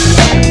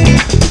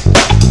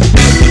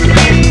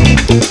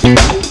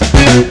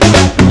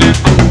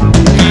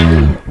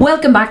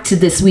Welcome back to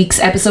this week's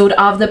episode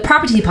of the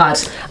Property Pod.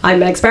 I'm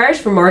Meg Sparrow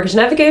from Mortgage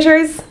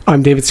Navigators.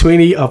 I'm David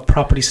Sweeney of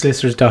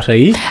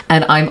PropertySolicitors.ie.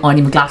 And I'm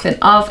Anya McLaughlin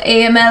of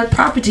AML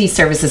Property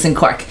Services in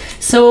Cork.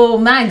 So,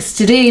 Mags,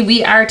 today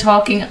we are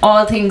talking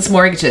all things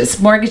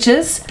mortgages.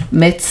 Mortgages,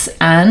 myths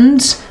and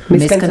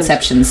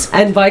misconceptions.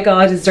 And by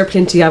God, is there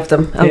plenty of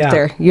them out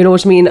there. You know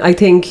what I mean? I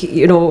think,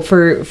 you know,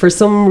 for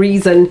some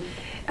reason,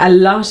 a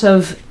lot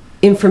of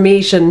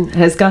information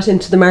has got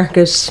into the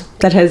market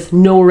that has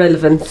no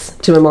relevance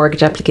to a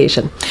mortgage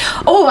application.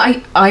 Oh,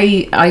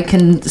 I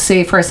can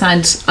say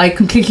firsthand, I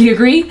completely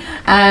agree.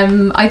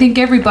 I think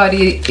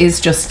everybody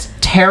is just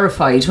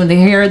terrified when they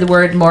hear the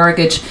word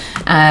mortgage.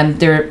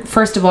 There,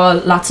 first of all,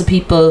 lots of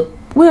people,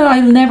 well,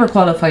 I'll never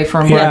qualify for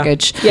a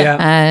mortgage.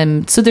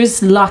 So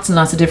there's lots and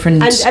lots of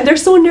different... And they're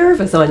so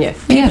nervous on you.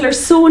 People are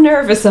so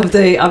nervous of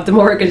the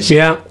mortgage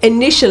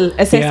initial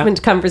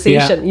assessment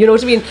conversation. You know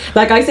what I mean?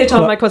 Like I say to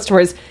all my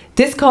customers,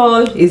 this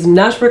call is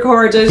not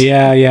recorded.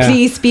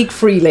 Please speak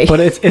freely. But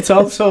it's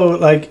also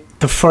like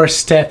the first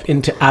step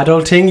into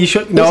adulting. You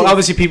should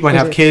obviously people might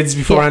have kids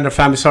before and their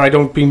family. Sorry, I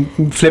don't be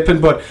flippant,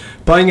 but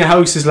buying a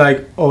house is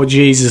like, oh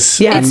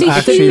Jesus,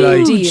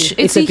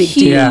 it's a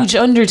huge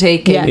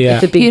undertaking.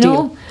 It's a big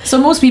deal. So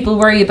most people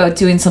worry about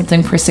doing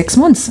something for 6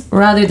 months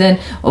rather than,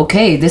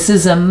 okay, this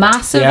is a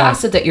massive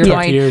asset that you're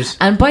buying,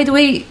 and by the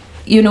way,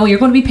 you know, you're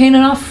going to be paying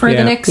it off for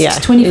the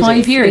next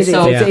 25 years.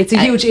 So it's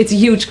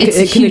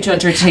a huge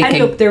undertaking. And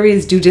look, there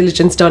is due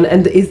diligence done,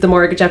 and is the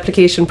mortgage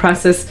application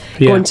process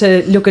going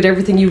to look at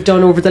everything you've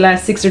done over the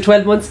last 6 or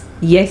 12 months?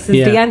 Yes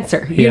is the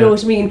answer. You know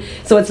what I mean?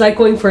 So it's like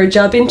going for a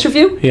job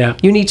interview.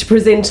 You need to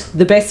present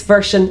the best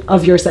version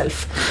of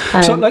yourself.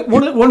 So like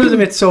one of the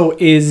myths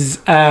is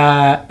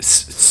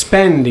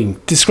spending,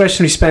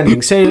 discretionary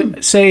spending.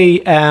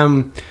 Say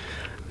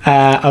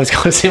I was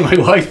going to say my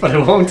wife, but I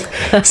won't.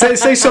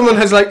 Say someone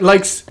has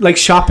likes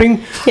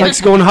shopping,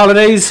 likes going on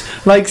holidays,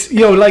 likes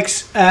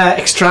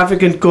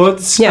extravagant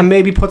goods, and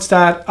maybe puts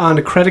that on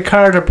a credit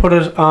card or put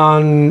it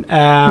on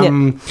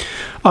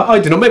I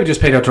don't know, maybe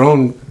just paid out their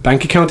own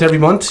bank account every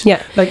month.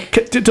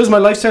 Like, does my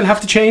lifestyle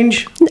have to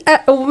change?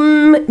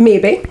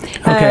 Maybe.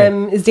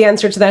 Is the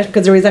answer to that,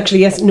 because there is actually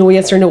yes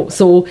or no.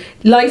 So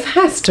life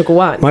has to go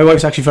on. My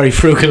wife's actually very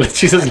frugal.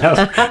 She doesn't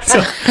have.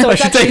 So I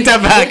should take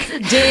that back.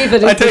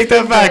 David, I take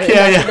that back.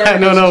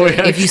 No.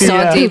 If you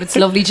saw David's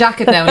lovely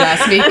jacket now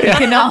last week,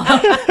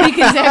 we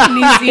can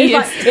definitely see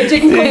it. It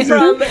didn't come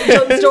from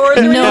John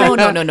Stores.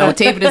 No.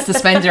 David is the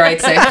spender,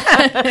 I'd say.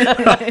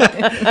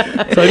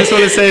 So I just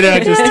want to say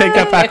that. Just take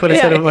that back when I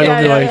said my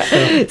lovely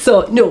wife.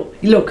 So no,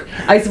 look,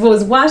 I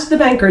suppose what the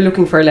bank are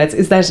looking for, lads,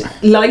 is that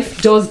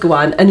life does go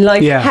on and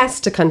life has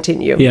to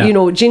continue. You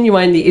know,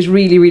 genuinely, it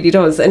really, really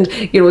does. And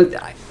you know,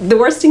 the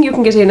worst thing you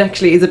can get in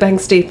actually is a bank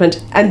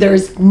statement, and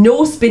there's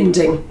no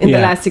spending in the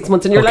last 6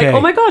 months, and you're like,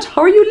 oh my God,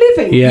 how are you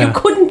living? You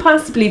couldn't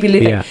possibly be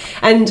living.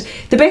 And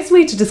the best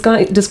way to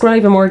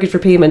describe a mortgage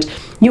repayment,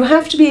 you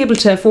have to be able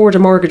to afford a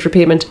mortgage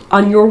repayment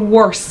on your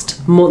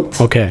worst month.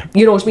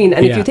 You know what I mean?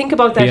 And if you think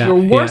about that, your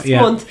worst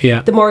month,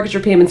 the mortgage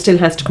repayment still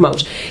has to come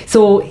out.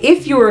 So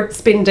if you're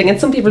spending, and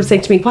some people say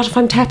to me, what if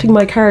I'm tapping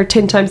my card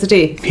 10 times a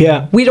day?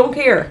 We don't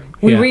care.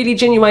 We really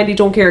genuinely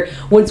don't care.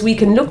 Once we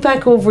can look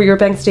back over your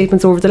bank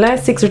statements over the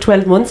last 6 or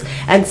 12 months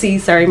and see,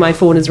 sorry, my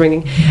phone is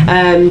ringing.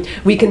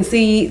 We can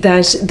see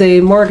that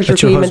the mortgage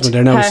repayment. Your husband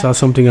there now saw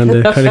something on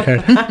the credit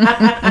card.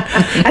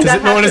 Does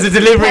it known as a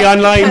delivery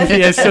online?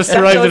 Yes, just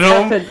arrived at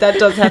home. That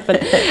does happen.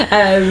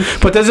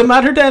 But does it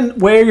matter then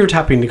where you're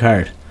tapping the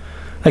card?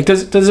 Like,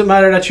 does it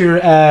matter that you're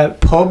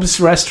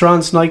pubs,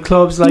 restaurants,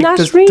 nightclubs? Like,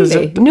 not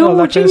really.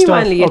 No,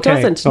 genuinely, it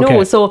doesn't.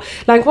 No, so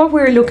like what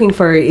we're looking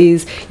for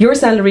is your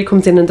salary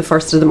comes in on the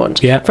 1st of the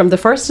month. From the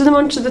 1st of the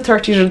month to the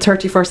 30th or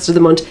the 31st of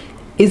the month,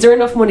 is there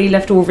enough money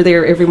left over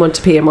there every month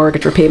to pay a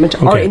mortgage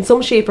repayment? Or in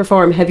some shape or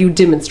form, have you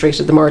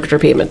demonstrated the mortgage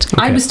repayment?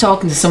 I was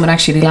talking to someone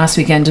actually last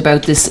weekend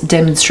about this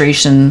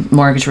demonstration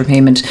mortgage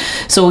repayment.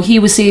 So he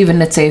was saving,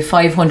 let's say,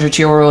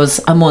 €500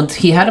 a month.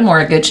 He had a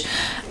mortgage,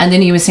 and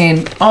then he was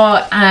saying,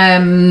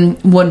 1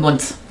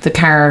 month the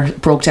car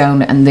broke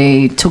down and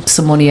they took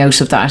some money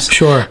out of that.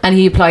 And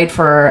he applied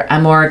for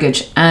a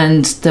mortgage,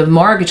 and the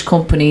mortgage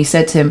company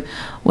said to him,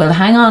 well,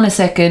 hang on a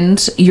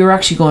second, you're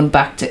actually going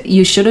back to,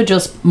 you should have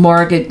just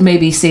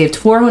maybe saved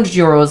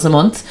 €400 a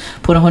month,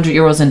 put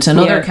 €100 into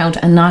another account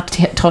and not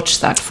touch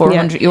that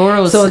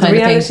 €400. So the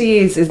reality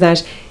is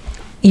that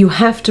you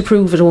have to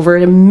prove it over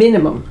a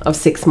minimum of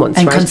 6 months.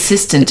 And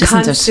consistent,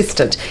 isn't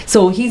it?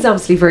 So he's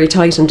obviously very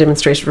tight on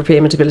demonstrated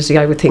repayment ability,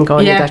 I would think,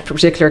 on that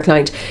particular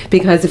client.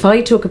 Because if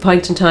I took a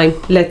point in time,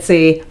 let's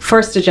say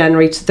 1st of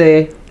January to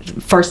the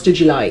 1st of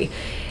July,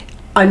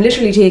 I'm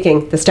literally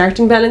taking the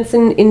starting balance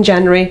in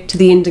January to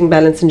the ending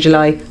balance in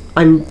July.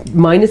 I'm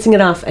minusing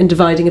it off and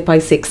dividing it by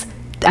 6.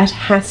 That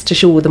has to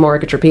show the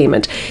mortgage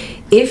repayment.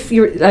 If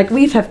you're like,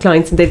 we've had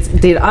clients and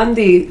they'd on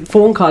the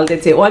phone call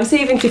they'd say, oh, I'm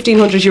saving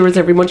 €1,500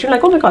 every month. You're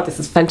like, oh my God, this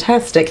is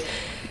fantastic.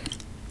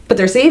 but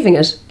they're saving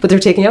it, but they're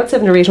taking out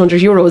 700 or 800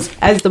 euros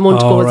as the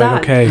month goes on.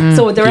 Okay.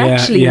 So they're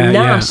actually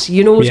not,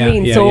 you know what I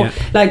mean? So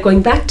like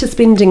going back to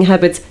spending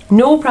habits,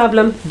 no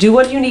problem, do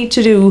what you need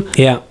to do.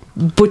 Yeah.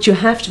 But you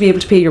have to be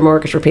able to pay your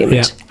mortgage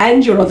repayment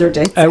and your other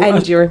debts. I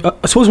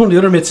suppose one of the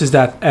other myths is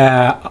that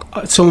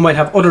someone might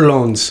have other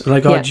loans.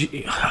 Like, I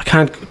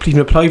can't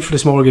even apply for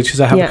this mortgage because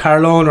I have a car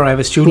loan, or I have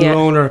a student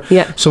loan, or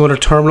some other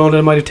term loan that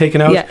I might have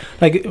taken out.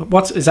 Like,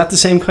 is that the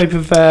same type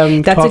of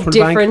that's a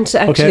different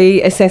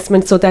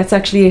assessment. So that's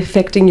actually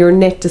affecting your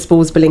net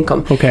disposable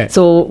income. Okay.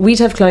 So we'd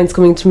have clients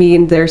coming to me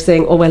and they're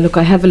saying, oh, well, look,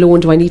 I have a loan.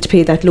 Do I need to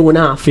pay that loan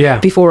off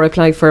before I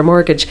apply for a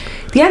mortgage?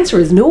 The answer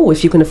is no,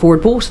 if you can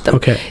afford both of them.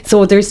 Okay.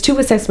 So there's two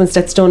assessments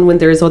that's done when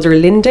there's other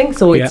lending.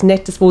 So it's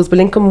net disposable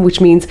income, which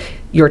means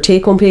your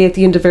take home pay at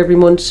the end of every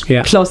month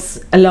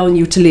plus allowing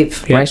you to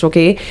live, right?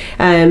 Okay.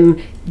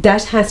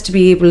 That has to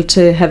be able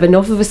to have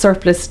enough of a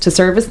surplus to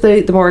service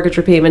the mortgage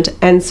repayment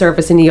and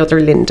service any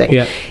other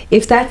lending.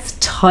 If that's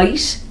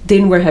tight,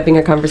 then we're having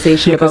a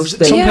conversation about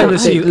the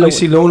sometimes I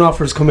see loan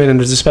offers come in and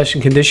there's a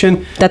special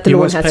condition that the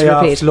loan has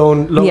to be paid.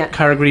 Loan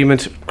car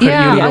agreement,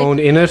 credit union loan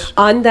in it.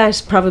 On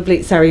that,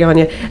 probably, sorry,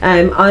 Anya,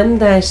 on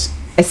that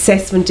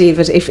assessment,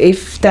 David,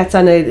 if that's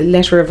on a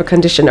letter of a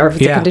condition, or if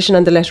it's a condition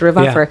on the letter of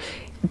offer,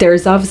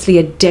 there's obviously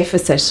a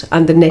deficit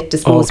on the net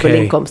disposable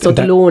income. So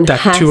the loan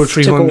has to go. That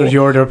 200 or 300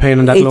 euro they're paying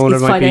on that loan,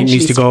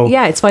 needs to go.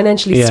 Yeah, it's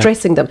financially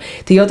stressing them.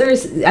 The other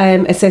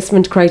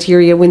assessment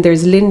criteria when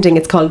there's lending,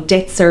 it's called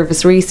debt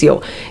service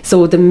ratio.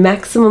 So the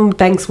maximum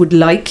banks would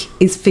like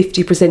is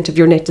 50% of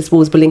your net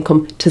disposable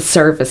income to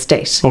service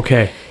debt.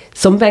 Okay.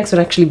 Some banks would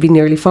actually be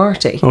nearly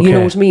 40. You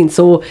know what I mean?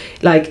 So,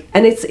 like,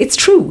 and it's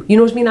true. You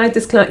know what I mean? I had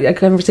this a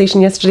conversation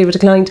yesterday with a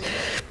client.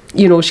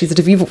 You know, she's a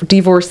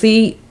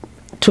divorcee,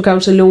 took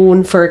out a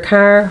loan for a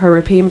car. Her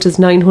repayment is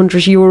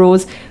 900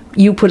 euros.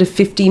 You put a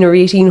 1,500 or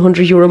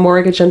 1,800 euro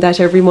mortgage on that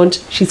every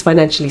month. She's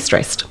financially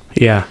stressed.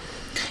 Yeah.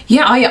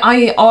 Yeah,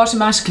 I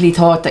automatically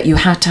thought that you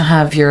had to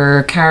have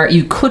your car.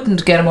 You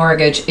couldn't get a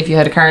mortgage if you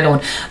had a car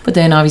loan, but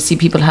then obviously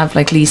people have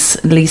like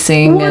leasing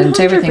 100%. And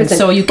everything.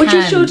 So you can.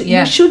 But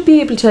you should be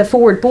able to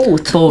afford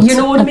both. You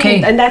know what I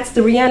mean? And that's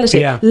the reality.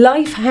 Yeah.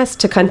 Life has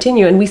to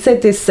continue, and we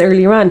said this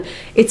earlier on.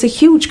 It's a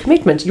huge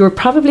commitment. You're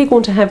probably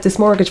going to have this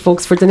mortgage,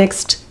 folks, for the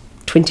next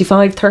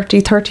 25,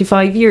 30,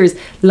 35 years.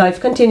 Life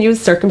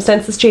continues,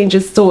 circumstances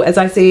changes. So as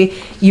I say,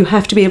 you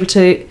have to be able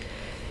to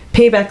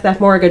pay back that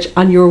mortgage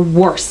on your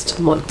worst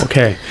month.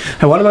 Okay.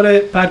 And what about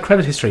a bad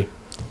credit history?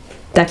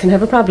 That can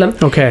have a problem.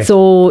 Okay.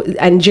 So,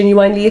 and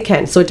genuinely it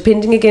can. So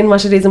depending again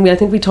what it is, and I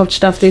think we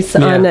touched off this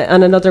on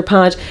another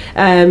pod.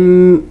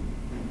 If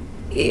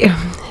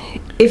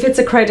it's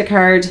a credit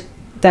card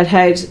that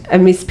had a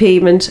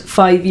mispayment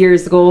 5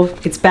 years ago,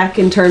 it's back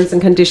in terms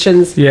and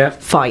conditions,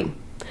 fine.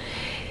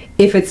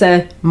 If it's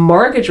a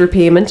mortgage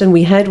repayment, and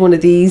we had one of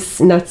these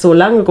not so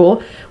long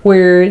ago,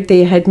 where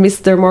they had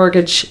missed their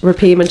mortgage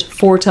repayment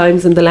 4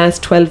 times in the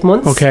last 12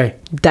 months,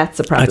 that's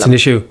a problem. That's an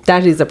issue.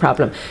 That is a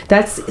problem.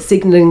 That's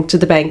signalling to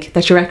the bank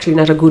that you're actually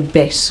not a good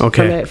bet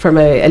from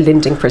a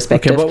lending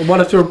perspective. Okay, but what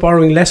if they're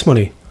borrowing less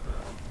money?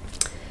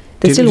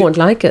 They still won't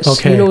like it.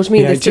 You know what I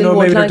mean? They still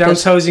won't like it. Maybe they're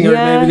downsizing, or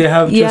maybe they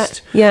have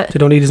they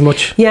don't need as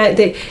much.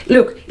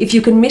 Look, if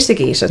you can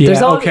mitigate it,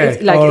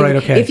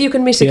 if you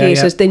can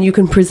mitigate it, then you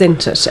can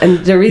present it.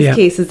 And there is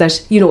cases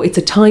that, you know, it's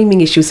a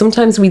timing issue.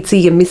 Sometimes we'd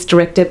see a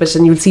misdirect debit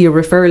and you'll see a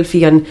referral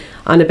fee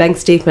on a bank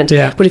statement.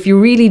 But if you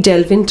really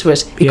delve into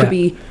it, it could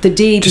be the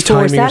day just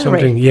before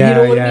salary. You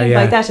know what I mean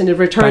by that, and it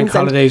returns bank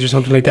holidays or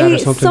something like that, or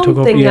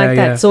something like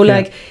that. So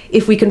like,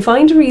 if we can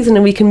find a reason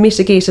and we can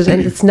mitigate it,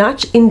 and it's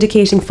not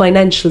indicating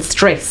financial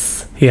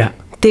stress,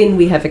 then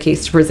we have a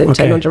case to present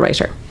to an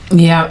underwriter.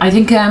 Yeah, I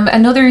think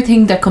another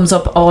thing that comes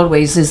up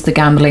always is the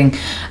gambling.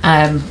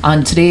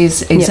 On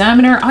today's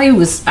Examiner, I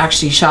was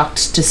actually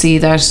shocked to see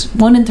that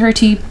 1 in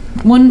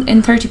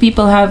 30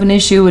 people have an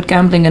issue with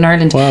gambling in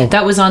Ireland. Wow.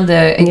 That was on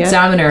the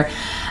Examiner.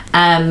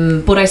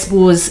 But I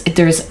suppose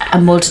there's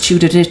a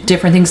multitude of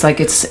different things.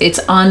 Like it's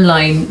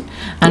online,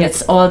 and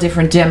it's all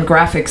different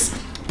demographics.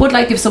 But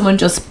like if someone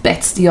just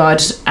bets the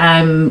odd,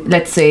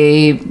 let's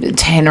say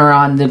tenner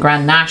on the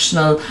Grand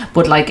National,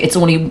 but like it's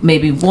only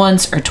maybe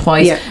once or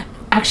twice.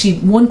 Actually,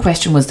 one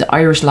question was the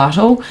Irish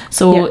Lotto.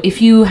 So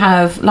if you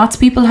have, lots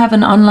of people have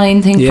an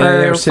online thing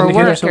for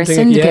work or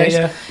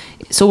syndicate.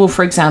 So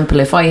for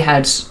example, if I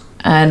had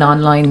an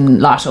online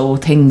lotto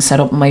thing set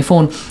up on my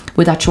phone,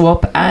 would that show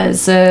up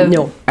as a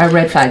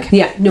red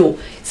flag? No.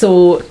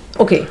 So,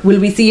 okay, will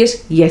we see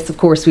it? Yes, of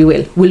course we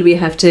will. Will we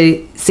have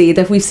to say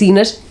that we've seen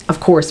it? Of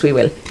course we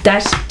will.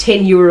 That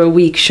 €10 a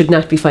week should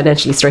not be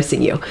financially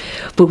stressing you.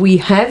 But we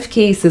have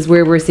cases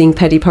where we're seeing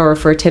petty power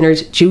for a tenner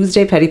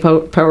Tuesday, petty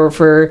power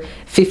for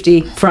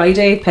 50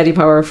 Friday, petty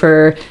power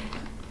for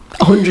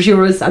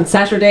 €100 on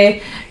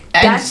Saturday.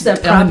 That's a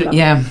problem.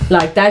 Yeah.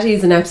 Like, that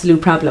is an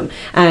absolute problem.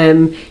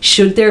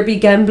 Should there be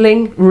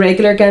gambling,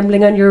 regular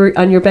gambling on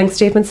your bank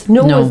statements?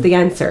 No is the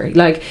answer.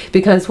 Like,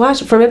 because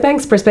from a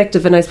bank's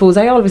perspective, and I suppose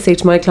I always say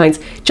to my clients,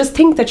 just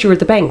think that you're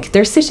the bank.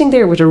 They're sitting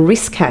there with a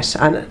risk hat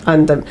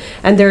on them,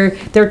 and they're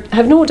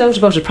have no doubt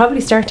about it,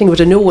 probably starting with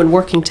a no and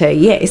working to a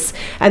yes,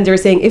 and they're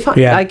saying, if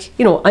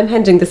I'm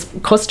handing this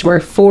customer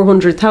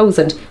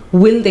 400,000,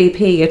 will they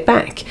pay it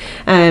back?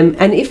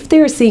 And if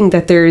they're seeing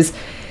that there's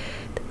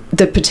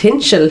the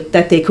potential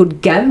that they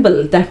could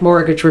gamble that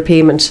mortgage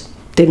repayment,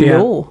 then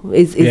no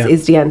is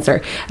the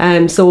answer.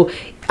 So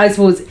I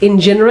suppose in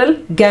general,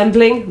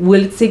 gambling,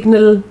 will it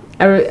signal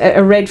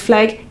a red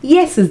flag?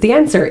 Yes is the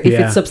answer, if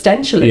it's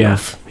substantial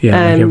enough. Like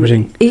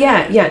everything.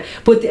 Yeah.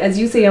 But as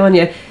you say,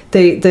 Anya,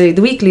 the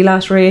weekly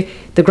lottery,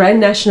 the Grand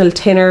National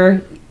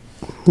tenner,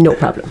 no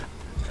problem.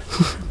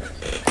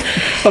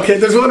 Okay,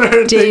 there's one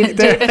other thing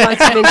there. Dave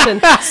wants to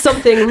mention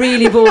something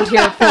really bold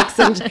here, folks,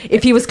 and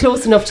if he was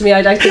close enough to me,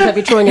 I think I'd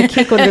be throwing a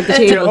kick under the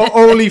table.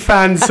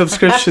 OnlyFans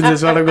subscriptions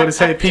is what I'm going to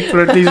say. These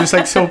are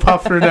like so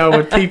popular now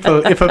with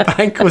people. If a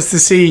bank was to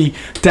see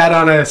that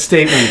on a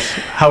statement,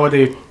 how would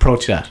they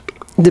approach that?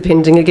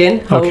 Depending again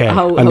how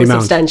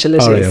substantial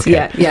it is.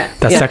 Okay. Yeah.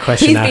 That's that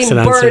question. He's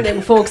been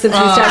burning folks since we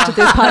started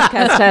this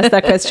podcast to ask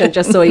that question,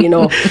 just so you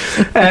know.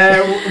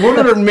 One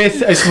other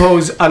myth, I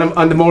suppose,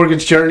 on the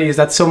mortgage journey is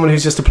that someone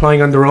who's just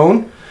applying on their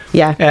own.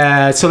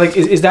 Yeah. So like,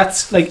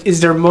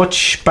 is there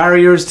much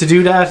barriers to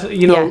do that?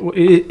 You know,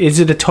 is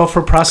it a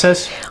tougher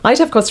process? I'd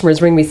have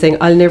customers ring me saying,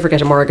 "I'll never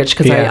get a mortgage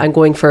because I'm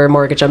going for a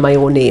mortgage on my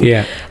own name."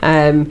 Yeah.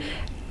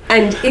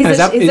 And is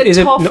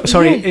it tough?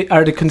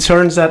 Are the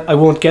concerns that I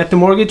won't get the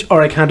mortgage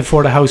or I can't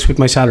afford a house with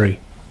my salary?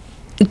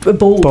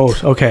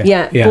 Both. Okay.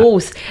 Yeah.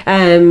 Both.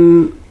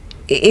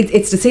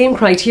 It's the same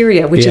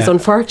criteria, which is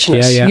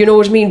unfortunate. You know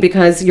what I mean?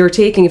 Because you're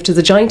taking, if there's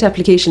a joint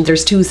application,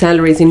 there's 2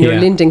 salaries and you're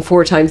lending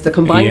 4 times the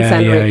combined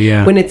salary.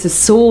 When it's a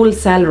sole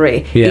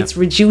salary, it's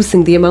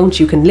reducing the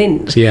amount you can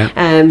lend.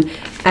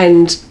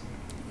 And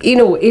you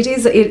know,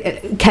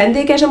 can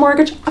they get a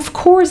mortgage? Of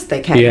course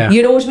they can.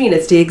 You know what I mean?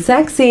 It's the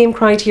exact same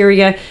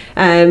criteria.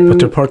 But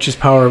their purchase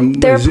power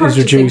is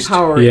reduced.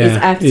 Power is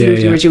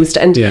absolutely reduced.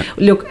 And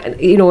look,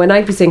 you know, and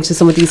I'd be saying to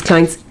some of these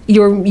clients,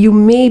 you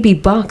may be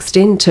boxed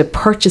into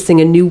purchasing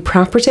a new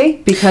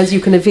property because you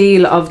can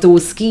avail of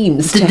those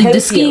schemes. The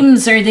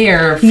schemes are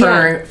there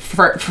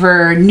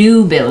for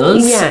new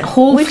builds.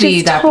 Hopefully which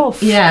is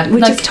tough.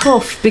 Which is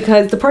tough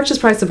because the purchase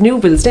price of new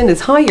builds then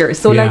is higher.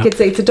 So like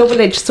it's a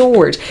double-edged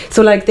sword.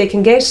 So like they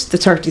can get the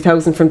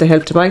 30,000 from the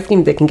Help to Buy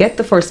scheme, they can get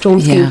the first home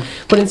scheme,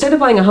 but instead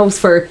of buying a house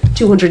for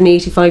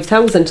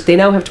 285,000, they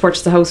now have to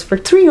purchase a house for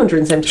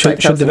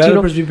 375,000. Should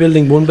developers be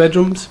building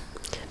 1-bedrooms?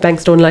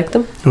 Banks don't like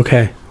them.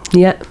 Okay.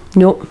 Yeah,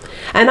 no.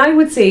 And I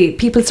would say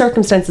people's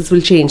circumstances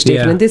will change,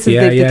 David, and this is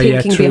the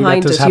thinking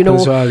behind it, you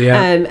know. Well,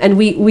 and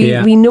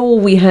we know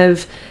we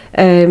have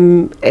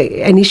an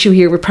issue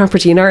here with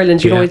property in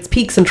Ireland, you know, it's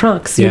peaks and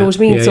troughs, you know what I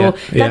mean? So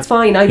that's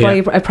fine. I buy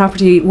a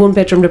property,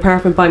 1-bedroom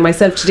apartment by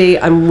myself today.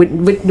 I'm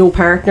with no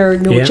partner,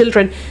 no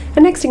children.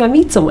 And next thing I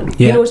meet someone,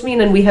 you know what I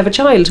mean? And we have a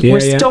child. We're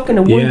stuck in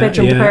a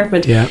 1-bedroom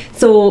apartment.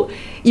 So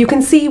you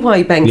can see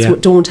why banks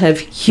don't have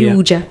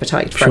huge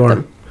appetite for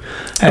them.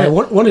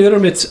 One of the other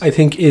myths, I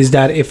think, is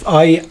that if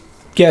I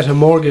get a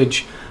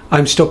mortgage,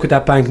 I'm stuck with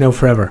that bank now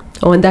forever.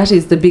 Oh, and that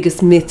is the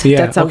biggest myth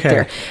that's out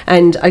there.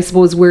 And I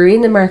suppose we're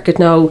in a market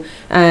now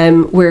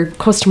where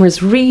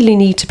customers really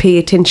need to pay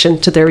attention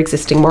to their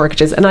existing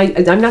mortgages. And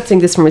I'm not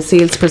saying this from a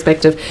sales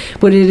perspective,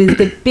 but it is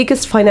the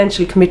biggest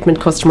financial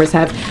commitment customers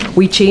have.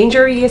 We change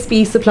our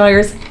ESB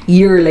suppliers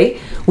yearly.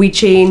 We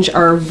change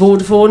our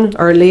Vodafone,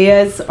 our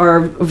Leas,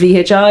 our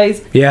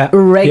VHIs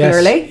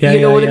regularly. You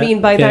know what I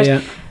mean by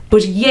that?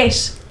 But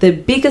yet, the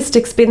biggest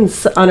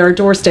expense on our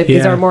doorstep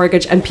is our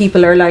mortgage, and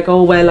people are like,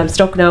 "Oh well, I'm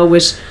stuck now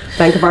with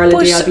Bank of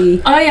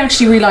Ireland." I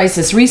actually realised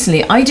this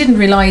recently. I didn't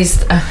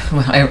realise.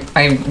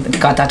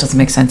 God, that doesn't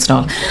make sense at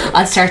all.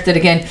 I'll start that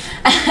again.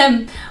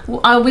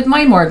 With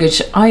my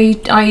mortgage,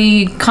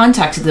 I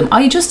contacted them.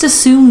 I just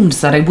assumed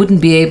that I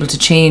wouldn't be able to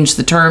change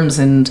the terms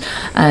and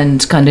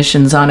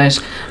conditions on it.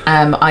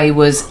 I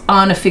was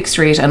on a fixed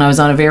rate and I was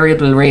on a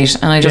variable rate,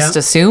 and I just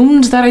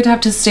assumed that I'd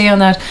have to stay on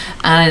that.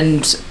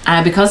 And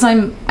because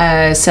I'm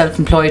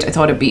self-employed, I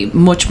thought it'd be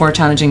much more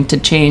challenging to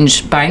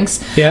change banks.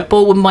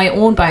 But with my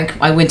own bank,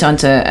 I went on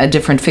to a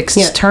different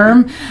fixed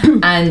term,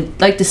 and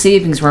like the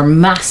savings were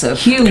massive,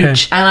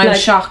 huge, and I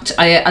was shocked.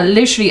 I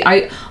literally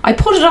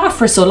put it off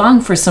for so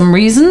long for some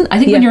reason. I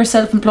think when you're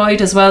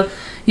self-employed as well,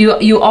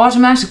 you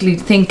automatically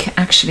think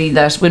actually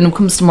that when it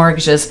comes to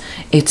mortgages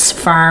it's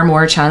far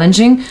more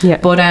challenging.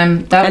 But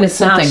that was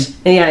something.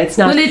 It's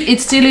not. Well,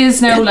 it still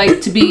is now.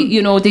 Like, to be,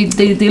 you know,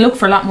 they look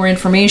for a lot more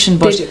information,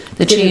 but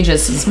the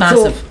changes is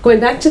massive. So going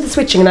back to the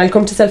switching, and I'll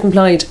come to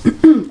self-employed.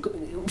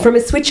 From a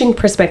switching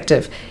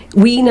perspective,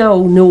 we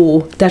now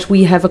know that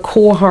we have a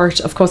cohort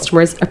of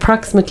customers,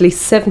 approximately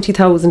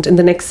 70,000 in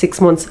the next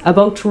 6 months,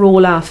 about to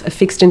roll off a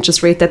fixed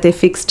interest rate that they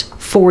fixed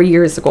 4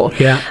 years ago.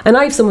 And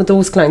I have some of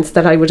those clients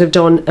that I would have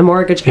done a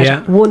mortgage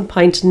at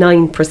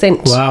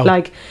 1.9%. Wow.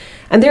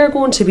 and they're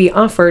going to be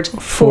offered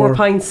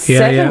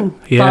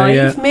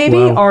 4.75 maybe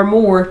or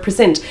more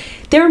percent.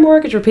 Their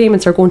mortgage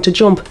repayments are going to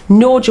jump,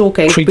 no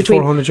joking, $300 to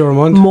 $400 a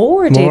month.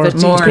 More, David,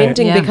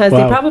 depending, because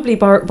they probably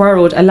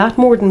borrowed a lot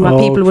more than what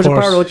people would have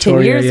borrowed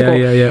 10 years ago.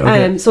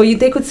 Okay. So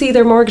they could see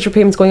their mortgage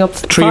repayments going up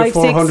 5, 6,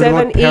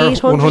 7,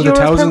 800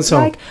 euros per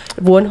like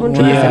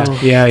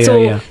 100%.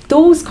 So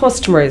those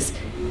customers,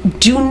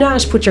 do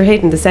not put your head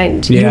in the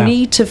sand. You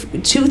need to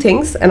two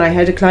things. And I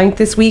had a client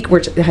this week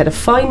where they had a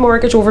fine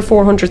mortgage over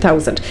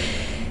 400,000,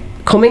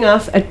 coming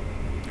off at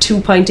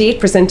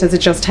 2.8% as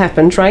it just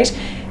happened, right?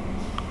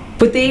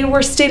 But they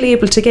were still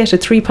able to get a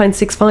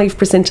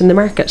 3.65% in the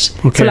market.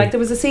 Okay. So like there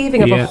was a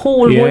saving of a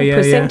whole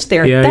 1%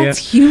 there. That's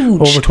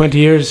huge. Over 20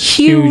 years.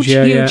 Huge.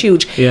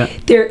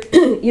 There,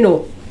 you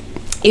know,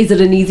 is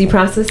it an easy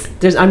process?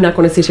 I'm not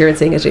going to sit here and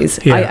say it is.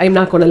 I'm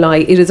not going to lie.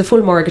 It is a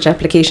full mortgage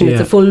application. It's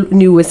a full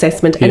new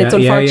assessment, and it's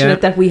unfortunate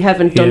that we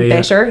haven't done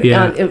better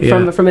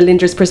from a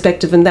lender's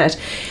perspective in that.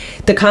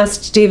 The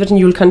cost, David, and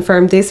you'll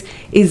confirm this,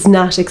 is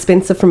not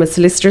expensive from a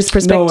solicitor's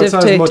perspective. No, it's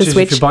not as much as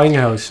if you're buying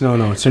a house. No,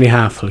 it's only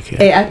half.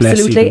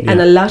 Absolutely. Even,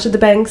 and a lot of the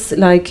banks,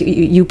 like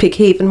you pick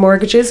Haven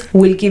Mortgages,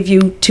 will give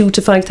you 2,000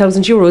 to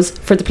 5,000 euros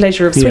for the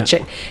pleasure of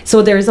switching.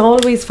 So there's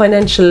always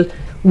financial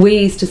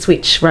ways to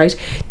switch, right?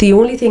 The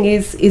only thing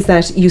is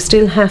that you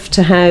still have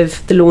to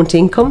have the loan to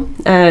income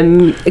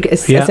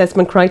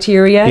assessment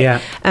criteria.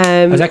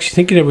 I was actually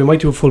thinking that we might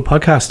do a full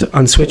podcast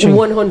on switching.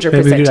 100%.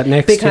 Maybe we do that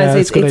next,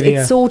 because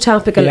it's so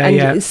topical,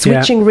 and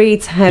switching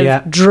rates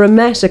have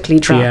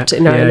dramatically dropped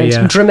in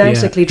Ireland.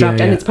 Dramatically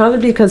dropped, and it's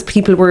probably because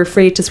people were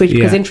afraid to switch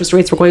because interest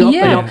rates were going up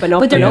and up and up.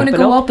 But they're going to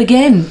go up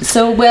again.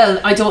 So, well,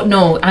 I don't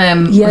know.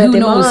 Who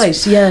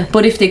knows?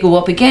 But if they go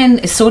up again,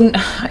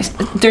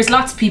 there's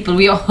lots of people.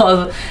 We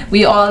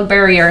all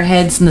bury our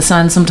heads in the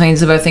sand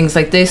sometimes about things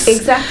like this.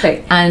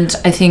 Exactly. And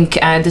I think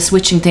the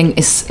switching thing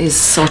is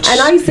such. And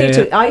I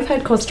say I've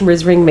had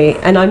customers ring me,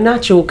 and I'm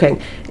not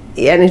joking.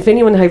 And if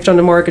anyone I've done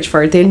a mortgage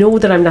for, they know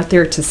that I'm not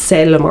there to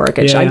sell a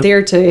mortgage. I'm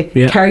there to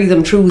carry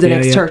them through the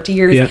next 30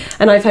 years.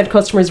 And I've had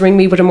customers ring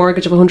me with a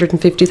mortgage of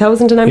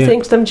 150,000, and I'm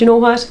saying to them, do you know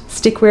what?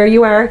 Stick where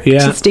you are.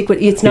 Just stick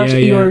with it's not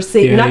you're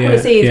not going to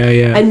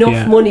save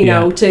enough money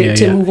now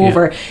to move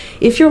over.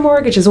 If your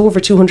mortgage is over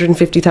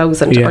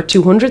 250,000 or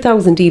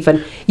 200,000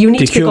 even, you need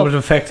to pick up the cumulative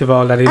effect of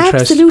all that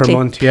interest per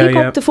month. Pick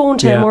up the phone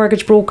to a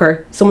mortgage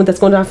broker, someone that's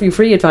going to offer you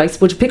free advice,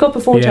 but pick up a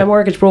phone to a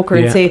mortgage broker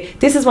and say,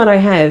 this is what I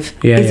have,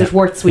 is it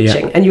worth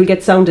switching? And you'll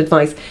get sound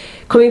advice.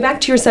 Coming back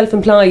to your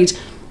self-employed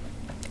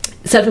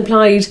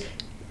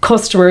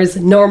customers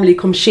normally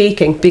come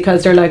shaking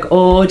because they're like,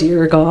 oh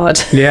dear God.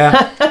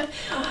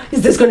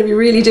 Is this going to be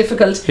really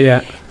difficult?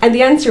 And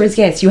the answer is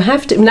yes. You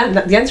have to.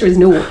 Not the answer is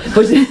no.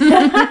 But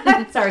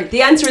sorry,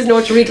 the answer is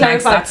no. To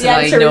re-clarify, the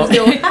answer is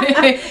no.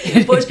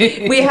 But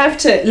we have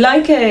to,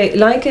 like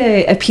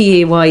a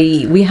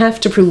PAYE, we have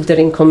to prove that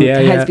income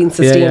has been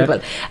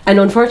sustainable. And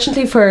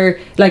unfortunately, for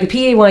like a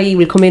PAYE,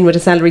 will come in with a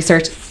salary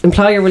cert.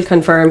 Employer will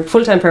confirm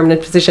full-time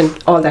permanent position,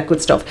 all that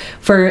good stuff.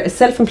 For a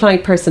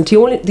self-employed person,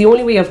 the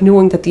only way of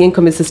knowing that the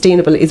income is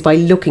sustainable is by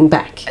looking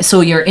back.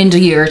 So you're into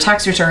your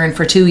tax return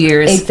for 2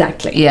 years.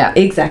 Exactly.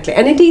 Exactly.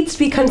 And it needs to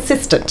be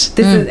consistent.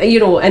 This is,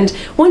 and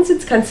once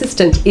it's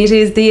consistent, it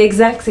is the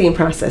exact same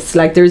process.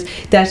 Like there's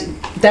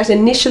that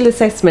initial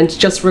assessment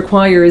just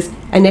requires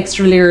an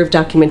extra layer of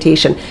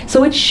documentation.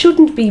 So it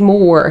shouldn't be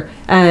more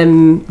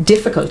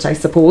difficult, I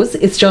suppose.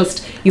 It's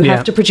just you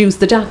have to produce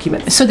the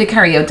document. So they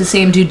carry out the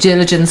same due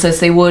diligence as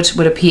they would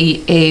with a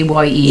PAYE.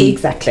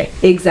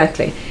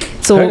 Exactly.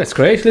 So that's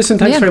great. Listen,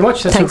 thanks very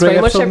much. That's a great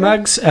episode,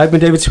 Mags. I've been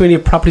David Sweeney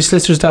of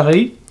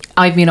PropertySolicitors.ie.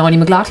 I've been Audie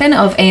McLaughlin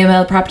of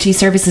AML Property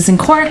Services in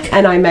Cork.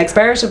 And I'm Megs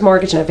Barrett of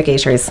Mortgage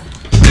Navigators.